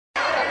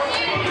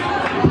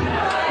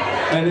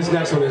And this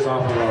next one is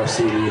off of our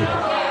CD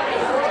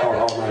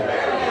called All Night.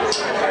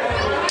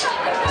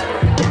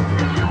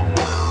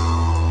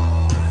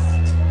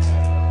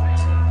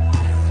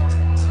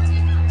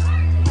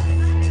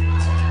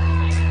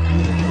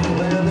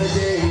 Well, the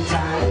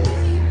daytime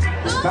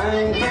is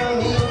fine for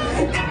me.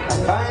 I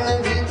find a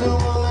little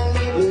woman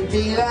it would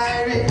be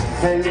like,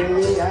 and in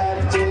the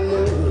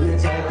afternoon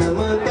it's like the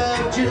month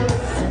of June.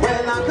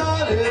 When I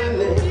call her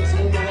name,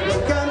 she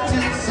never comes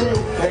too soon.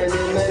 And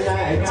in the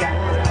nighttime,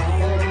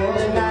 and in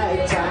the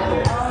nighttime,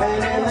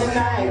 and in the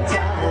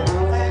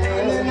nighttime, and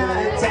in the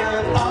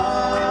nighttime, oh,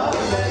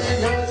 now you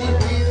know she's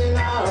feeling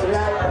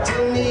alright to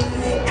me.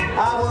 I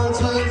once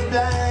was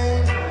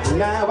blind,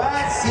 now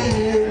I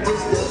see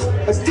just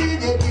a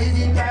steady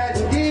diddy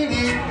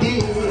diddy.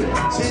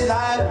 She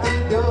locked the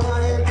door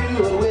and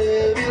threw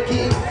away the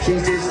key.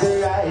 She's just the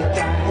right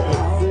kind,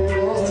 the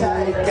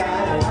tight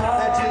kind.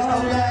 That's just the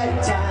right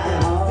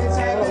time. It's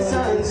like the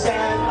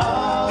sunshine. Oh,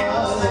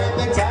 like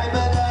the type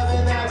of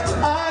loving that's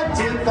hard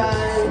to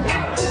find.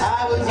 I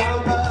was on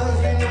pause,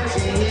 you know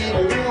she hit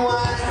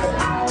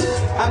rewind.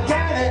 I'm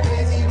kinda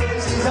busy when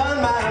she's on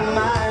my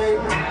mind.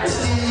 I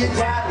see you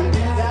drop and do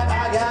that, I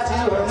got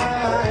you on my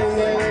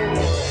mind.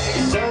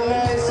 And so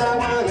nice, I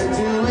wanna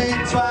do it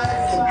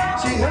twice.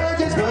 She knows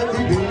just what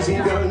to do, she